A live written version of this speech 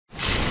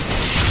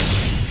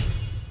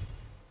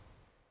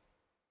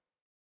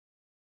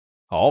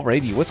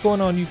Alrighty, what's going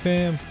on, you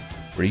fam?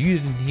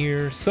 Raiyuden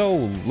here. So,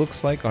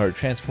 looks like our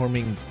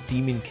transforming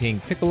Demon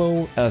King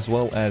Piccolo as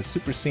well as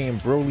Super Saiyan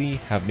Broly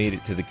have made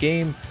it to the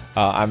game.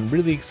 I'm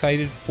really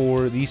excited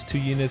for these two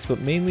units, but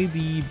mainly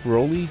the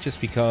Broly,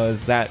 just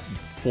because that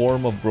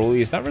form of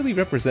Broly is not really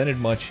represented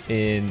much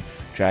in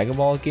Dragon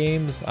Ball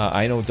games.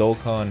 I know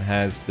Dokkan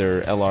has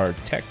their LR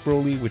Tech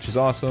Broly, which is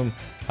awesome,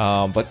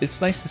 but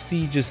it's nice to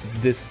see just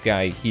this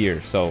guy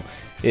here. So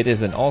it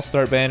is an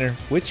all-star banner,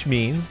 which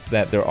means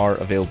that there are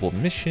available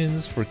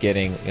missions for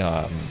getting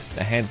a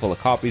handful of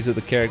copies of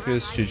the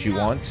characters should you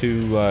want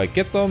to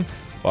get them,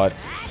 but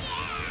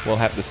we'll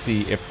have to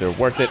see if they're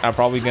worth it. I'm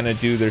probably going to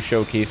do their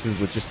showcases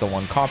with just the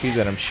one copy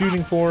that I'm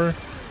shooting for.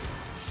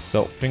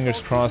 So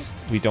fingers crossed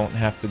we don't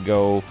have to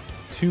go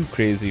too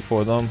crazy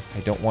for them.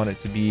 I don't want it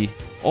to be...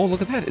 Oh,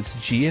 look at that. It's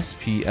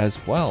GSP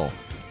as well.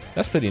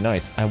 That's pretty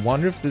nice. I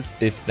wonder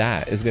if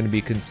that is going to be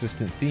a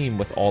consistent theme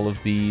with all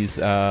of these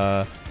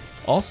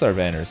all-star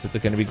banners, that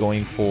they're going to be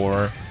going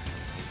for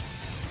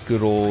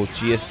good old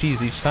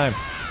GSPs each time.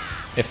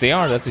 If they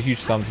are, that's a huge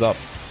thumbs up.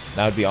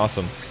 That would be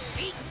awesome.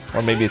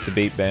 Or maybe it's a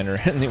bait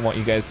banner and they want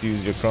you guys to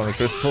use your Chrono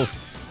Crystals.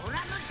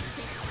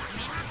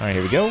 Alright,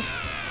 here we go.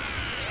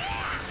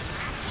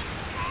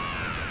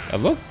 It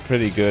looked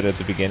pretty good at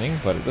the beginning,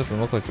 but it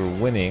doesn't look like we're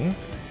winning.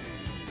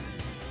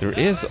 There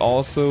is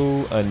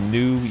also a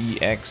new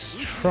EX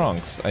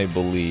Trunks, I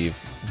believe.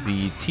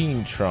 The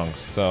Team Trunks,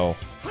 so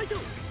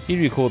he'd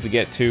be cool to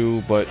get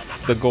to, but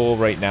the goal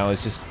right now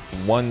is just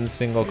one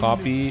single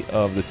copy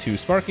of the two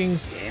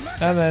Sparkings,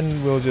 and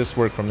then we'll just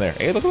work from there.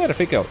 Hey, look at that, a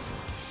fake out.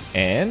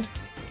 And...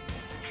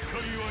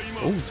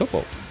 oh,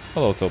 Topo.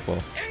 Hello, Topo.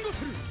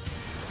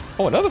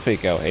 Oh, another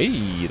fake out. Hey,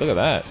 look at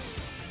that.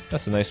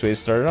 That's a nice way to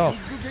start it off.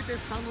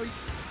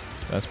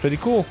 That's pretty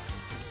cool.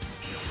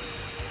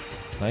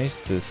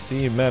 Nice to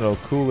see Metal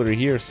Cooler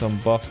here. Some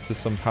buffs to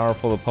some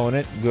powerful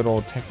opponent. Good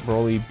old Tech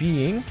Broly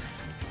being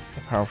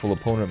a powerful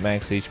opponent,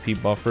 max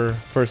HP buffer.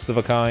 First of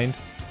a kind.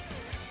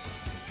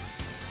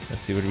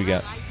 Let's see what we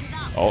got.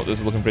 Oh, this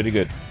is looking pretty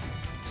good.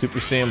 Super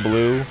Saiyan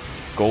Blue,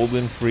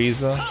 Golden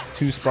Frieza,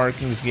 2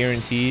 Sparkings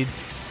guaranteed.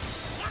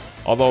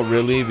 Although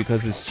really,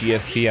 because it's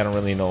GSP, I don't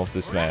really know if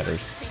this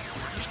matters.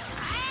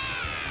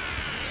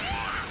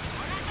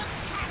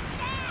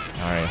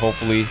 Alright,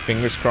 hopefully,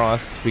 fingers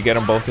crossed, we get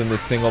them both in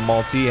this single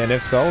multi, and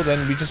if so,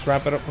 then we just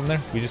wrap it up from there.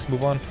 We just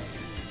move on.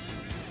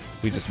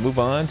 We just move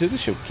on to the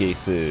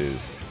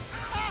showcases.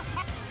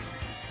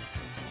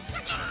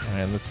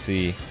 Alright, let's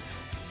see.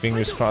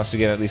 Fingers crossed we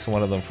get at least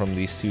one of them from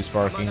these 2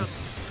 Sparkings.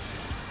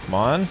 Come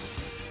on.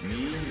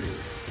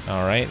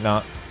 Alright,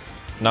 not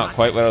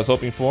quite what I was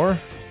hoping for.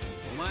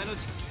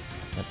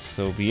 Let's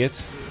so be it.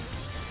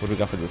 What do we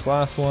got for this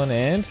last one?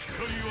 And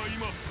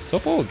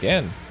Topo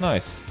again.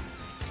 Nice.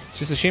 It's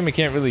just a shame I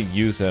can't really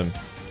use him.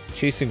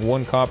 Chasing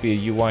one copy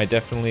of UI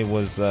definitely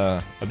was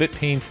a bit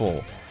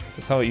painful.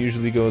 That's how it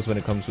usually goes when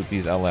it comes with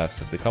these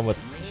LFs. If they come with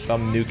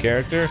some new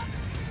character,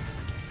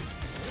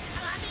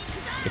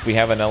 if we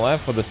have an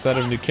LF with a set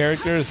of new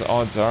characters,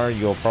 odds are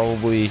you'll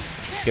probably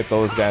get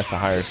those guys to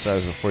higher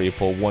stars before you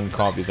pull one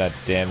copy of that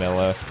damn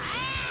LF.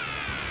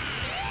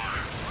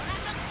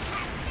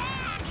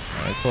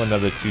 Alright, so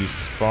another 2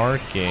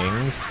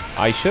 Sparkings.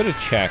 I should have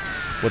checked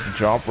what the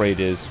drop rate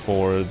is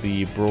for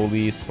the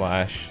Broly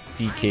 /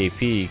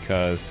 DKP,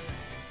 because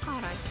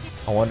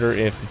I wonder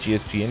if the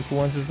GSP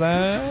influences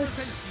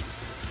that.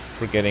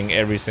 We're getting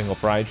every single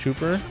Pride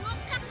Trooper.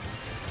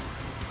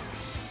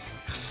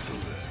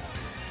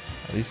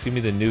 At least give me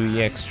the new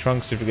EX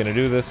Trunks if you're gonna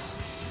do this.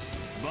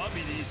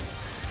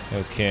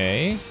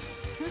 Okay.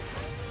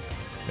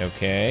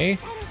 Okay.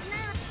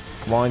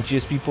 Come on,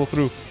 GSP, pull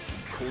through.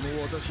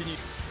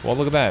 Well,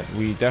 look at that.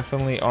 We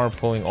definitely are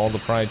pulling all the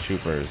Pride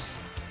Troopers.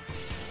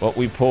 But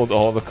we pulled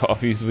all the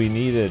copies we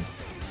needed.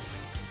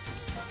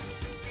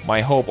 My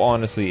hope,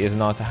 honestly, is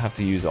not to have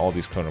to use all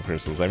these Chrono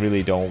Crystals. I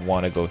really don't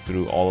want to go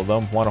through all of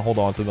them. Want to hold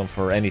on to them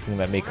for anything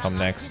that may come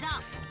next.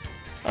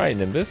 Alright,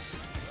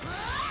 Nimbus.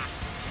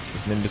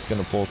 Is Nimbus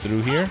going to pull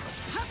through here?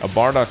 A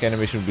Bardock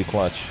animation would be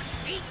clutch.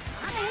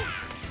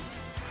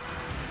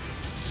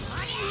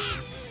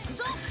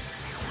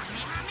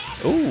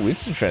 Ooh,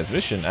 instant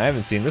transmission. I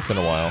haven't seen this in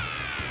a while.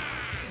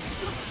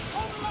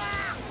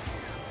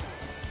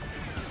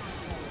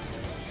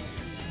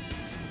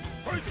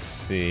 Let's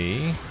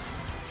see.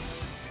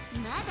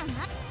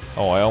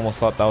 Oh, I almost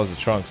thought that was the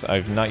Trunks.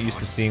 I'm not used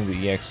to seeing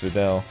the EX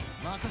Videl.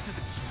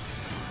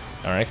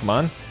 Alright, come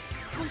on.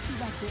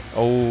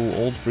 Oh,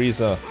 old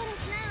Frieza.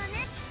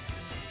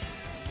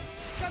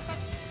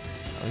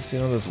 At least you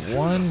know there's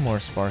one more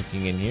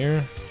Sparking in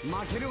here.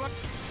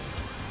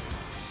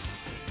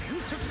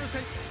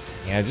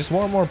 Yeah, just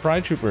more and more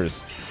Pride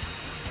Troopers.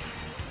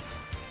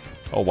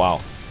 Oh, wow.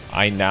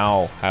 I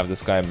now have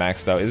this guy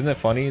maxed out. Isn't it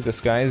funny? This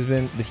guy has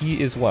been...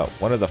 he is what?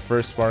 One of the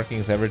first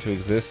Sparkings ever to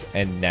exist,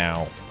 and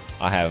now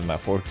I have him at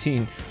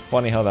 14.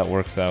 Funny how that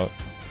works out.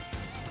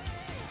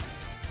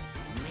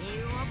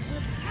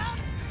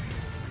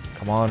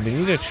 Come on, we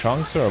need a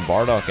Trunks or a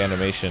Bardock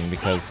animation,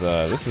 because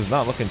this is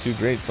not looking too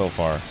great so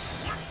far.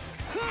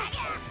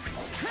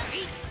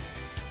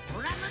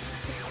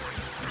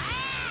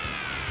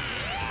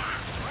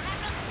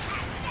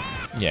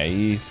 Yeah,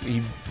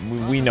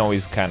 we know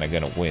he's kind of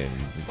gonna win.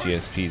 The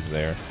GSP's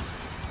there.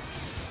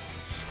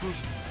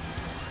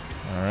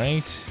 All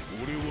right.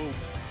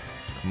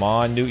 Come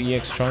on, new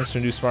EX Trunks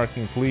or new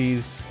Sparking,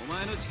 please.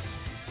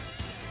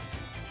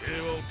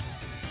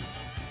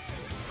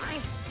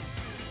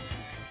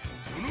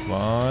 Come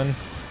on.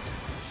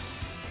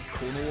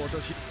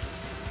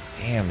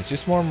 Damn, it's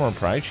just more and more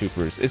Pride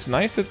Troopers. It's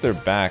nice that they're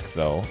back,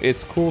 though.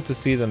 It's cool to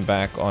see them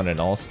back on an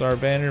All-Star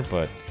banner,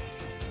 but...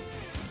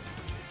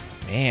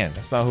 man,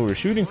 that's not who we're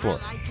shooting for.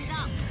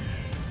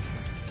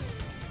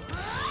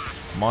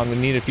 Come on, we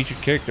need a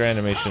featured character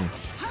animation.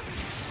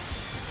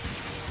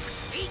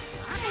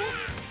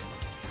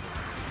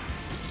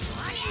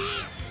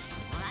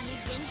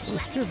 Oh,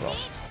 Spirit Bomb.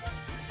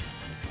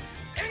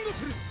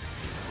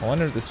 I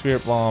wonder if the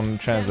Spirit Bomb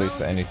translates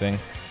to anything.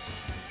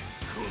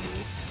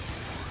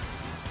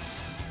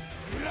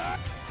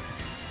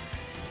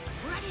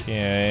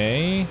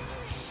 Okay.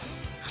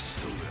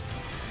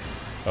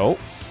 Oh.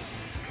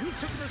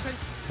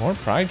 More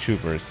Pride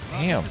Troopers.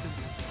 Damn.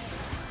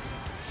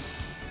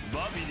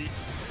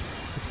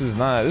 This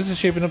is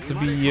shaping up to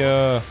be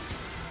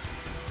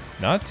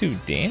not too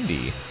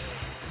dandy.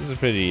 This is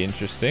pretty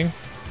interesting.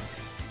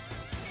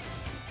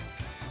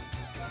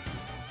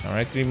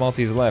 Alright, 3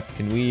 multis left.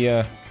 Can we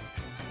can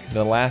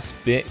the last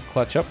bit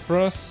clutch up for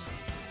us?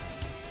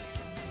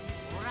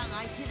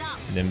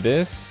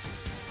 Nimbus.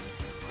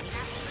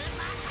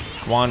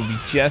 Come on, we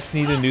just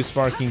need a new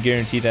Sparking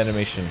guaranteed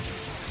animation.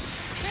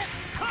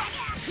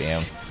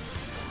 Damn.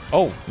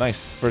 Oh,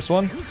 nice. First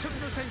one.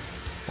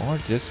 More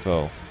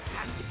Dispo.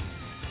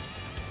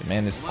 The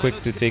man is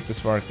quick to take the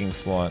Sparking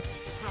slot.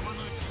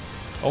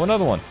 Oh,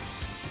 another one.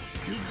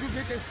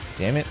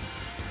 Damn it.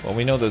 Well,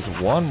 we know there's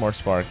one more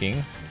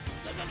Sparking.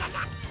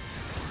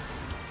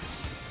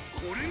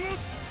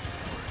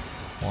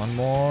 One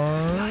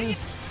more.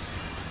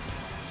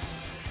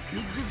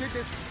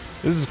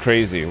 This is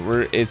crazy.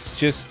 It's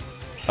just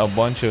a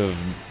bunch of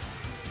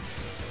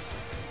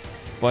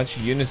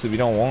units that we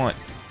don't want.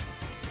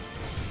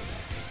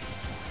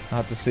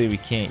 Not to say we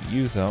can't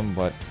use them,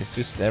 but it's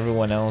just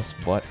everyone else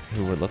but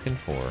who we're looking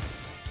for.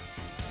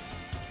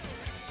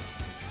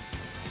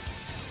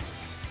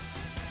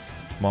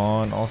 Come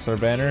on, All-Star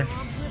banner.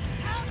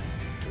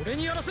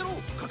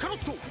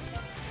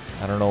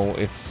 I don't know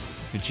if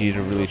Vegeta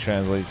really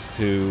translates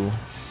to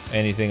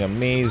anything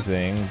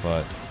amazing,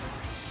 but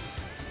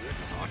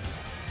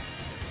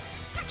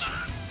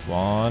come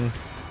on.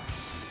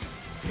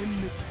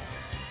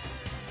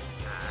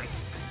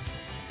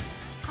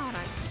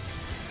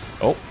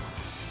 Oh.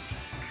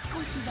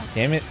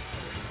 Damn it.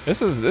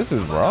 This is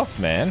rough,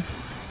 man.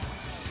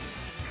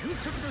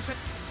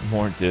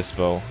 More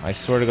Dispo. I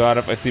swear to God,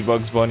 if I see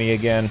Bugs Bunny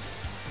again.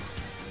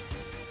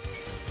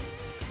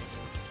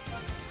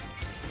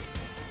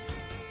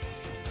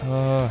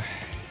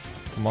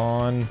 Come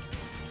on.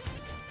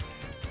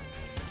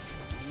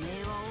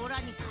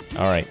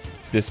 Alright,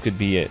 this could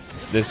be it.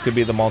 This could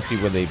be the multi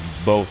where they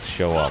both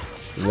show up.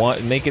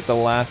 Make it the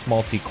last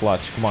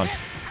multi-clutch. Come on.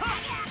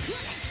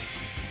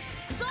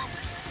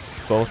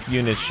 Both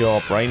units show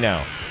up right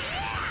now.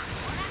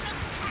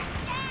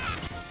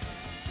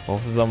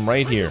 Both of them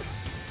right here.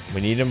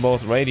 We need them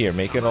both right here.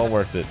 Make it all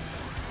worth it.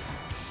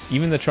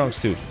 Even the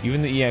Trunks too.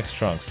 Even the EX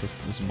Trunks.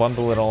 Let's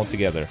bundle it all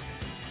together.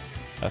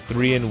 A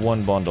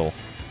 3-in-1 bundle.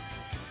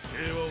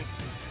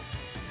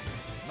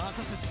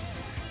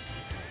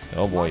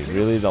 Oh boy,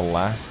 really the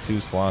last 2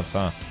 slots,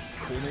 huh?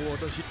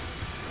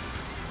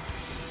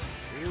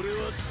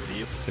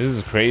 This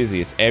is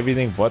crazy. It's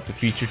everything but the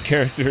featured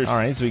characters.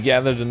 Alright, so we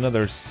gathered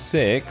another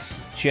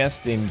 6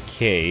 just in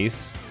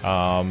case.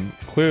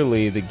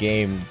 Clearly the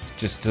game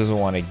just doesn't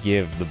want to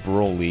give the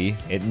Broly.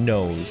 It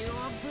knows.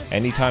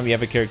 Anytime you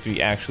have a character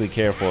you actually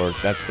care for,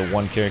 that's the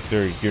one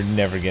character you're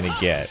never gonna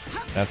get.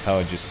 That's how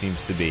it just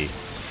seems to be.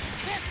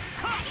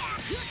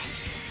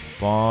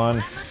 Come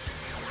on.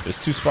 There's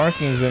 2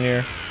 Sparkings in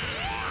here.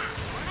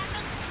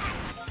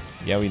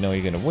 Yeah, we know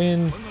you're gonna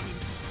win.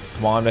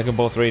 Come on, make them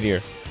both right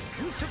here.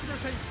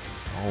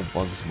 Oh,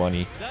 Bugs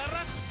Bunny.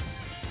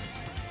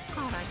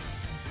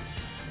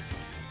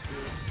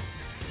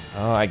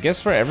 I guess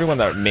for everyone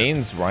that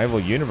mains Rival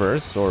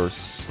Universe or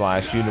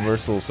 /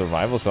 Universal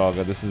Survival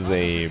Saga, this is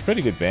a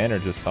pretty good banner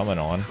to summon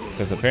on.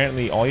 Because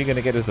apparently all you're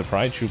gonna get is the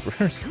Pride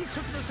Troopers.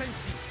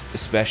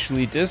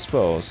 Especially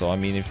Dispo. So I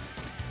mean,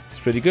 it's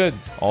pretty good.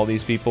 All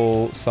these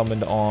people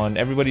summoned on...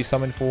 everybody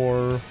summoned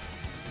for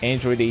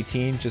Android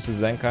 18 just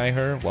as Zenkai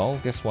her. Well,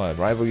 guess what?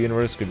 Rival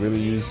Universe could really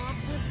use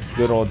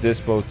good old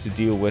Dispo to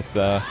deal with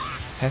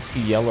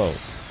pesky yellow.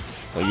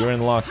 So you're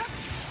in luck.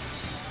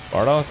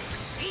 Bardock?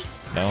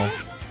 No.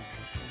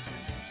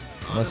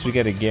 Unless we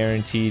get a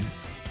guaranteed,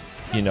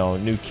 you know,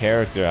 new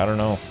character. I don't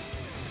know.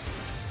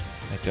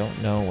 I don't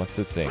know what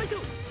to think. You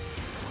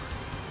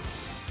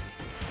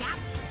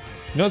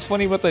know what's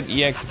funny about that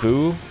EX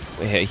Boo?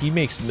 He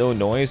makes no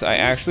noise. I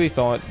actually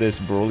thought this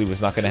Broly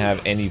was not going to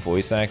have any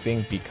voice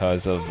acting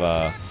because of,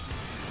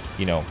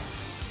 you know,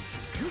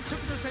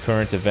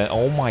 current event.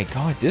 Oh my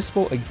god,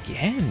 Dispo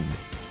again.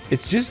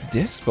 It's just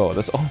Dispo.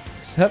 That's all.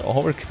 Is that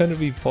all we're gonna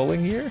be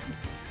pulling here?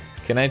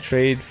 Can I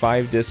trade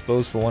 5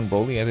 Dispos for 1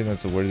 BROLY? I think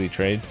that's a worthy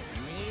trade.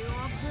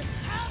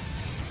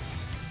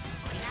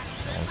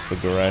 Oh, it's the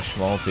Goresh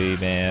multi,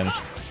 man.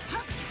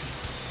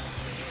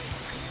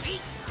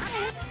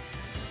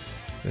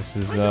 This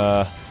is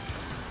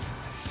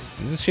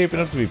shaping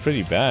up to be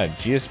pretty bad.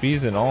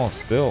 GSPs and all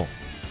still.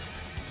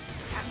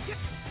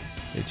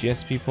 The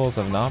GSP pulls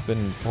have not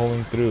been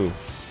pulling through.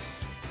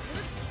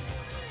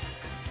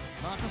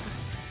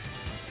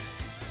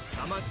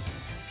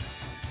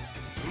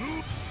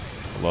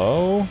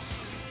 Hello?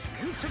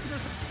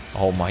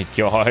 Oh my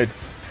god.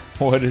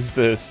 What is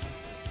this?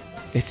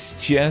 It's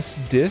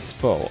just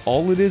Dispo.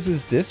 All it is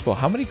Dispo.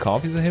 How many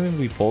copies of him have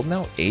we pulled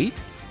now?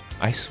 8?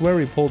 I swear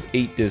we pulled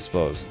 8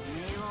 Dispos.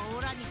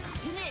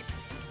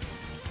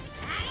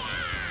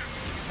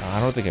 I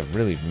don't think it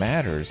really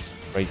matters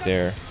right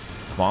there.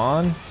 Come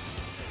on.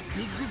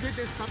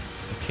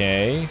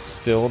 Okay,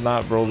 still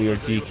not BROLY or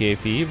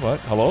DKP, but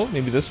hello?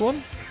 Maybe this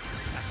one?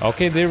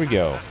 Okay, there we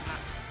go.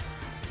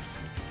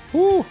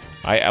 Whew.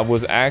 I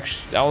was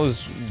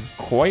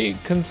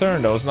quite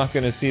concerned I was not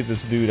going to see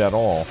this dude at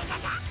all.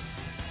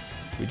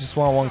 We just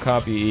want 1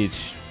 copy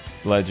each.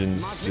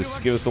 Legends,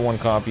 just give us the 1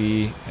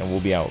 copy and we'll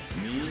be out.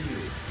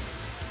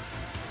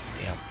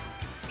 Damn.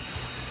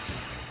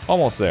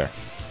 Almost there.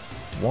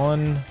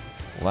 1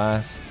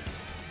 last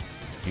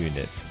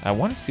unit. I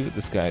want to see what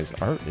this guy's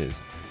art is.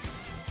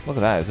 Look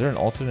at that. Is there an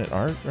alternate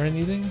art or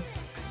anything?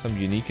 Some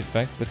unique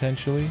effect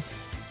potentially?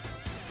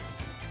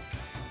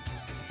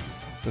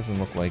 Doesn't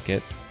look like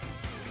it.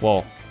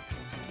 Well,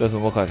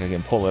 doesn't look like I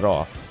can pull it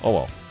off. Oh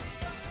well.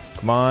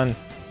 Come on.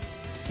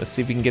 Let's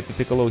see if we can get the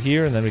Piccolo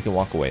here and then we can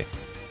walk away.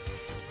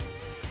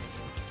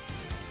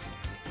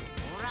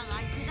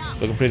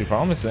 Looking pretty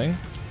promising.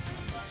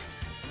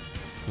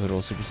 Good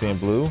old Super Saiyan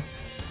Blue.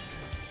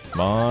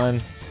 Come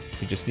on.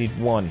 We just need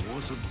 1.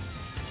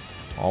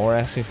 All we're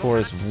asking for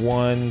is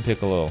 1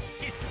 Piccolo.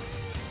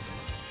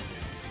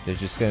 They're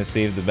just gonna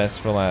save the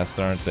best for last,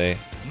 aren't they?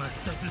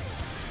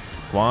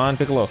 Come on,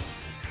 Piccolo.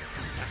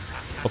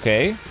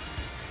 Okay.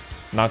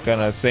 Not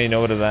gonna say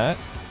no to that.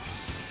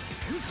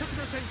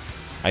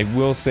 I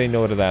will say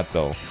no to that,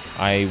 though.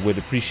 I would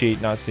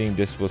appreciate not seeing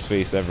Dispo's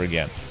face ever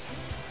again.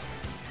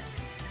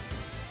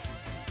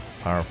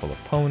 Powerful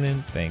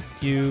opponent, thank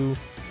you.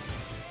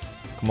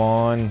 Come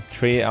on,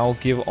 trade. I'll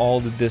give all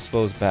the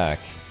Dispos back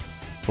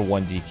for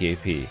 1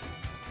 DKP.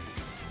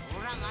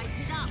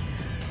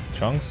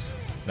 Trunks?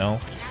 No.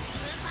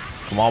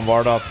 Come on,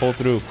 Bardock, pull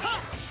through.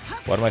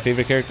 One of my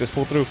favorite characters,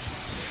 pull through.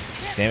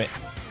 Damn it.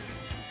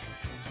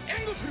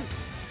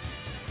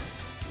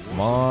 Come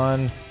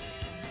on.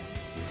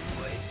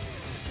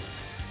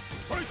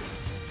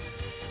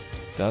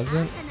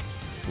 Doesn't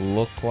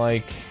look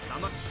like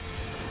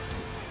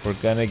we're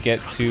gonna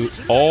get to...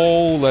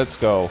 Oh, let's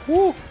go.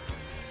 Woo.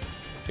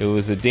 It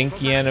was a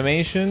dinky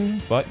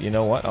animation, but you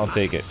know what? I'll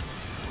take it.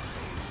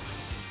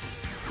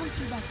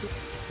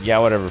 Yeah,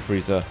 whatever,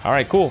 Frieza.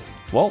 Alright, cool.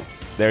 Well,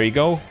 there you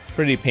go.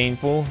 Pretty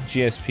painful.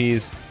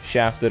 GSPs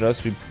shafted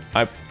us.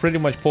 I pretty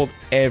much pulled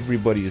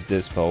everybody's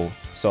Dispo.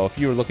 So if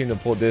you were looking to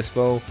pull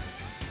Dispo,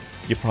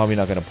 you're probably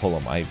not going to pull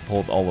them. I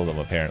pulled all of them,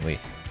 apparently.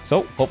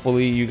 So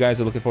hopefully you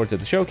guys are looking forward to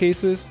the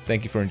showcases.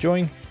 Thank you for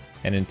enjoying.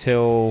 And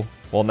until...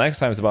 Well, next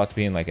time is about to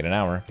be in like in an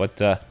hour.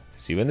 But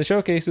see you in the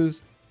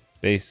showcases.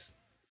 Peace.